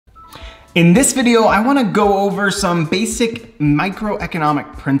In this video, I want to go over some basic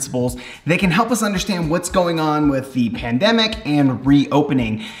microeconomic principles that can help us understand what's going on with the pandemic and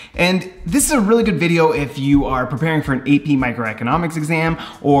reopening. And this is a really good video if you are preparing for an AP microeconomics exam,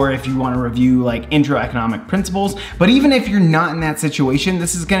 or if you want to review like intro economic principles. But even if you're not in that situation,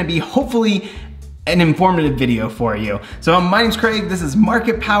 this is going to be hopefully an informative video for you. So my name's Craig, this is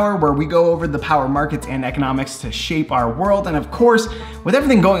Market Power, where we go over the power markets and economics to shape our world. And of course, with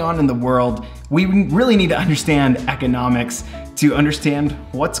everything going on in the world, we really need to understand economics to understand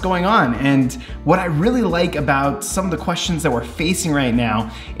what's going on. And what I really like about some of the questions that we're facing right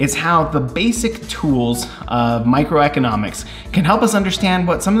now is how the basic tools of microeconomics can help us understand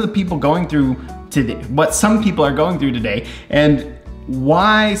what some of the people going through today, what some people are going through today, and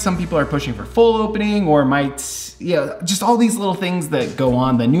why some people are pushing for full opening, or might, just all these little things that go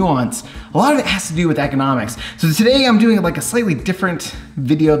on, the nuance. A lot of it has to do with economics. So today I'm doing like a slightly different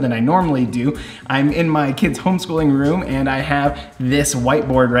video than I normally do. I'm in my kids' homeschooling room and I have this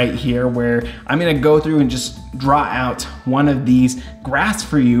whiteboard right here where I'm gonna go through and just draw out one of these graphs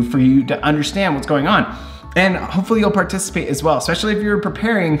for you to understand what's going on. And hopefully you'll participate as well, especially if you're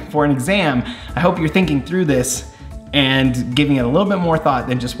preparing for an exam. I hope you're thinking through this and giving it a little bit more thought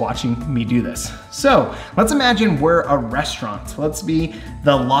than just watching me do this. So let's imagine we're a restaurant. Let's be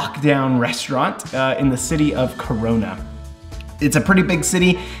the lockdown restaurant in the city of Corona. It's a pretty big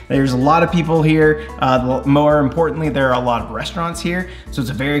city. There's a lot of people here. More importantly, there are a lot of restaurants here. So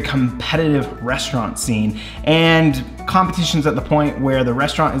it's a very competitive restaurant scene. And competition's at the point where the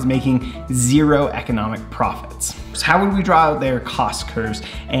restaurant is making zero economic profits. So how would we draw out their cost curves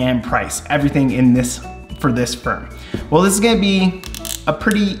and price everything in this for this firm? Well, this is gonna be a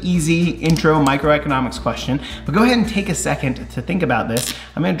pretty easy intro microeconomics question, but go ahead and take a second to think about this.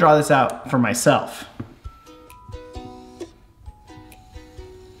 I'm gonna draw this out for myself.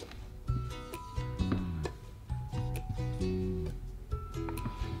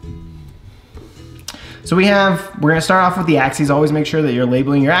 So we're gonna start off with the axes. Always make sure that you're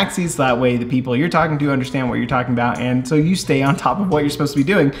labeling your axes, so that way the people you're talking to understand what you're talking about, and so you stay on top of what you're supposed to be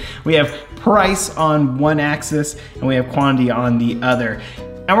doing. We have price on one axis and we have quantity on the other.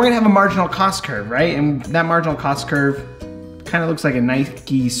 And we're gonna have a marginal cost curve, right? And that marginal cost curve kind of looks like a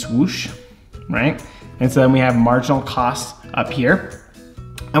Nike swoosh, right? And so then we have marginal cost up here.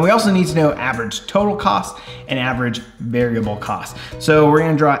 And we also need to know average total cost and average variable cost. So we're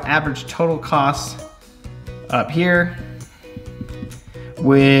gonna draw average total cost up here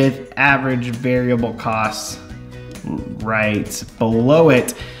with average variable costs right below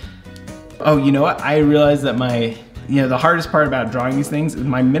it. Oh, you know what? I realized that the hardest part about drawing these things is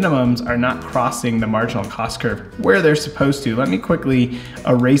my minimums are not crossing the marginal cost curve where they're supposed to. Let me quickly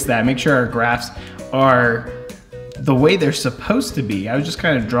erase that, make sure our graphs are the way they're supposed to be. I was just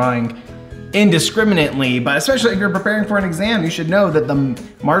kind of drawing indiscriminately, but especially if you're preparing for an exam, you should know that the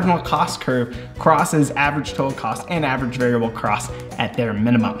marginal cost curve crosses average total cost and average variable cost at their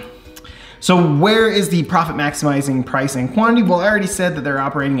minimum. So where is the profit maximizing price and quantity? Well, I already said that they're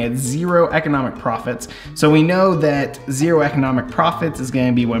operating at zero economic profits. So we know that zero economic profits is going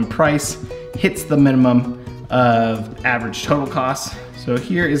to be when price hits the minimum of average total cost. So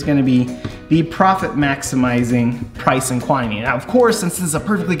here is going to be the profit maximizing price and quantity. Now, of course, since this is a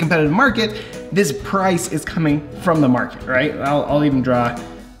perfectly competitive market, this price is coming from the market, right? I'll even draw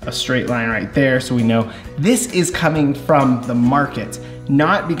a straight line right there so we know this is coming from the market,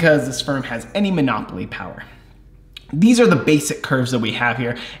 not because this firm has any monopoly power. These are the basic curves that we have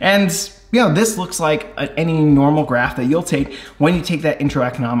here. And this looks like any normal graph that you'll take when you take that intro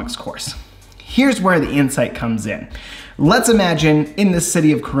economics course. Here's where the insight comes in. Let's imagine in the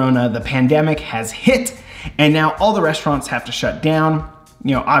city of Corona, the pandemic has hit and now all the restaurants have to shut down.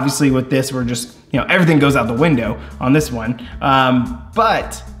 Obviously with this, we're just, everything goes out the window on this one.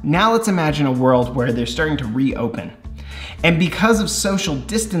 But now let's imagine a world where they're starting to reopen. And because of social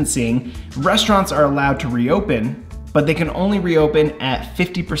distancing, restaurants are allowed to reopen, but they can only reopen at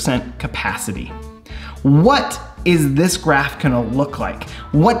 50% capacity. What is this graph gonna look like?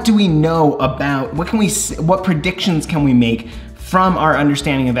 What do we know about, what predictions can we make from our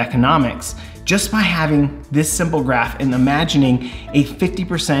understanding of economics just by having this simple graph and imagining a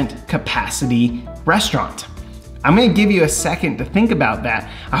 50% capacity restaurant? I'm gonna give you a second to think about that.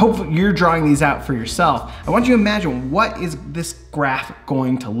 I hope you're drawing these out for yourself. I want you to imagine, what is this graph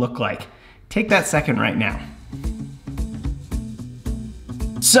going to look like? Take that second right now.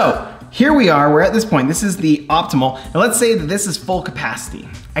 So, here we are, we're at this point. This is the optimal. And let's say that this is full capacity.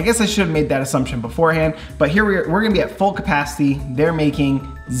 I guess I should have made that assumption beforehand, but here we're gonna be at full capacity. They're making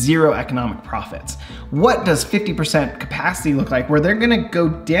 0 economic profits. What does 50% capacity look like? Where they're gonna go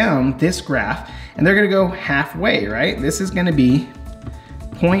down this graph and they're gonna go halfway, right? This is gonna be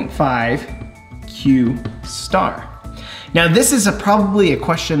 0.5 Q star. Now this is probably a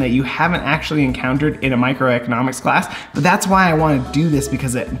question that you haven't actually encountered in a microeconomics class, but that's why I want to do this,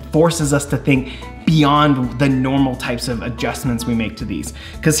 because it forces us to think beyond the normal types of adjustments we make to these.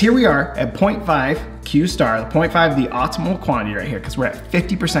 Because here we are at 0.5 Q star, 0.5 the optimal quantity right here, because we're at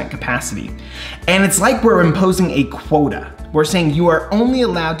 50% capacity. And it's like we're imposing a quota. We're saying you are only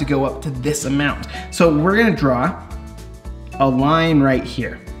allowed to go up to this amount. So we're gonna draw a line right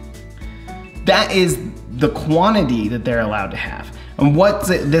here. That is the quantity that they're allowed to have. And what's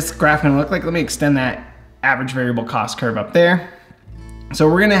this graph gonna look like? Let me extend that average variable cost curve up there. So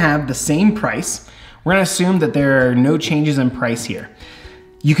we're gonna have the same price. We're gonna assume that there are no changes in price here.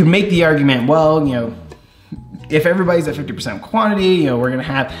 You could make the argument, well, you know, if everybody's at 50% quantity, you know, we're gonna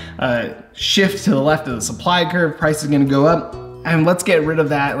have a shift to the left of the supply curve, price is gonna go up. And let's get rid of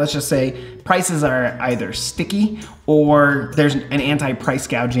that. Let's just say prices are either sticky or there's an anti-price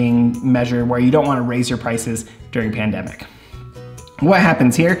gouging measure where you don't want to raise your prices during pandemic. What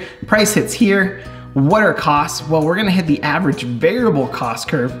happens here? Price hits here. What are costs? Well, we're gonna hit the average variable cost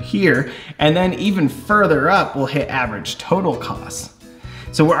curve here, and then even further up, we'll hit average total costs.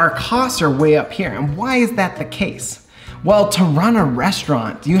 So our costs are way up here. And why is that the case? Well, to run a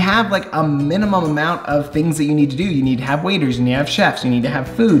restaurant, you have like a minimum amount of things that you need to do. You need to have waiters, you need to have chefs, you need to have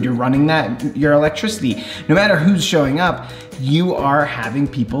food, you're running your electricity. No matter who's showing up, you are having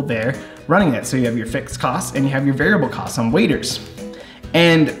people there running it. So you have your fixed costs and you have your variable costs on waiters.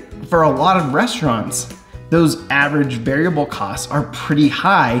 And for a lot of restaurants, those average variable costs are pretty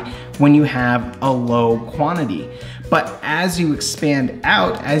high when you have a low quantity. But as you expand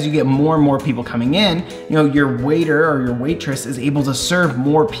out, as you get more and more people coming in, you know, your waiter or your waitress is able to serve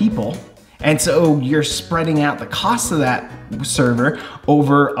more people. And so you're spreading out the cost of that server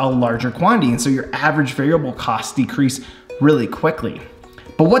over a larger quantity. And so your average variable costs decrease really quickly.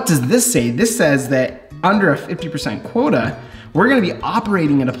 But what does this say? This says that under a 50% quota, we're gonna be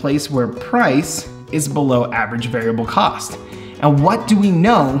operating in a place where price is below average variable cost. And what do we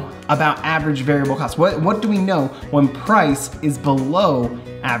know about average variable cost? What do we know when price is below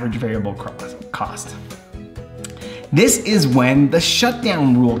average variable cost? This is when the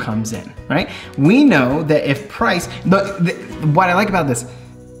shutdown rule comes in, right? We know that if price, what I like about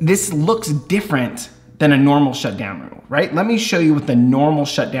this looks different than a normal shutdown rule, right? Let me show you what the normal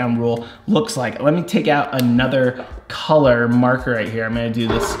shutdown rule looks like. Let me take out another color marker right here. I'm gonna do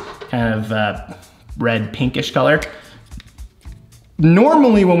this kind of red pinkish color.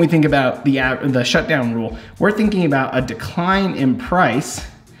 Normally when we think about the shutdown rule, we're thinking about a decline in price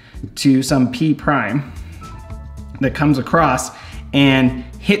to some P prime that comes across and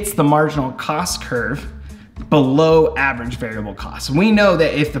hits the marginal cost curve below average variable cost. We know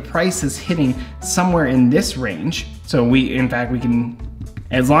that if the price is hitting somewhere in this range, so in fact we can,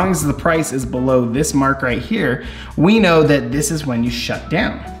 as long as the price is below this mark right here, we know that this is when you shut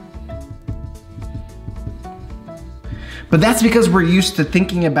down. But that's because we're used to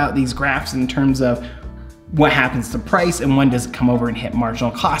thinking about these graphs in terms of what happens to price and when does it come over and hit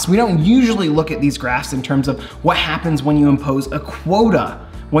marginal cost. We don't usually look at these graphs in terms of what happens when you impose a quota,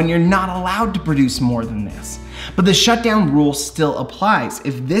 when you're not allowed to produce more than this. But the shutdown rule still applies.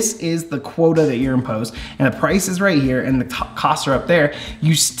 If this is the quota that you're imposed and the price is right here and the costs are up there,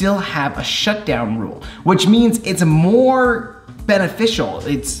 you still have a shutdown rule, which means it's more beneficial.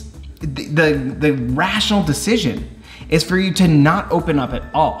 It's the rational decision is for you to not open up at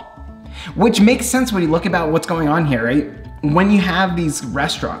all, which makes sense when you look about what's going on here, right? When you have these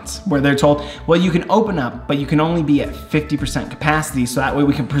restaurants where they're told, well, you can open up, but you can only be at 50% capacity, so that way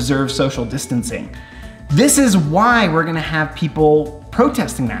we can preserve social distancing. This is why we're gonna have people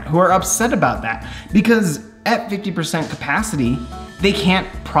protesting that, who are upset about that, because at 50% capacity, they can't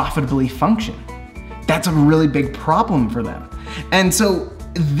profitably function. That's a really big problem for them. And so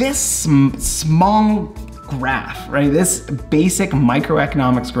this small graph, right? This basic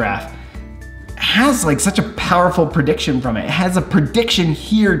microeconomics graph has like such a powerful prediction from it. It has a prediction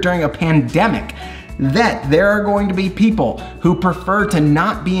here during a pandemic that there are going to be people who prefer to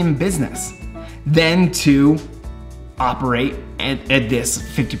not be in business than to operate at this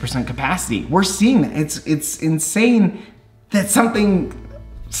 50% capacity. We're seeing that. It's insane that something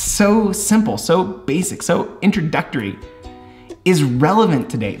so simple, so basic, so introductory is relevant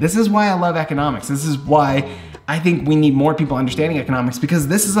today. This is why I love economics. This is why I think we need more people understanding economics because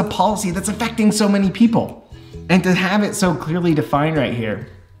this is a policy that's affecting so many people. And to have it so clearly defined right here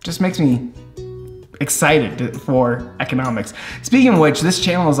just makes me excited for economics. Speaking of which, this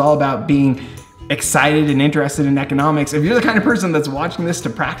channel is all about being excited and interested in economics. If you're the kind of person that's watching this to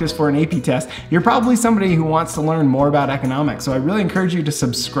practice for an AP test, you're probably somebody who wants to learn more about economics. So I really encourage you to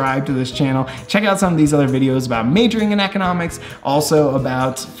subscribe to this channel. Check out some of these other videos about majoring in economics, also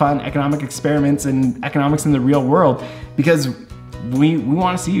about fun economic experiments and economics in the real world, because we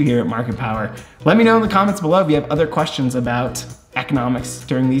want to see you here at Market Power. Let me know in the comments below if you have other questions about economics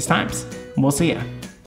during these times. We'll see ya.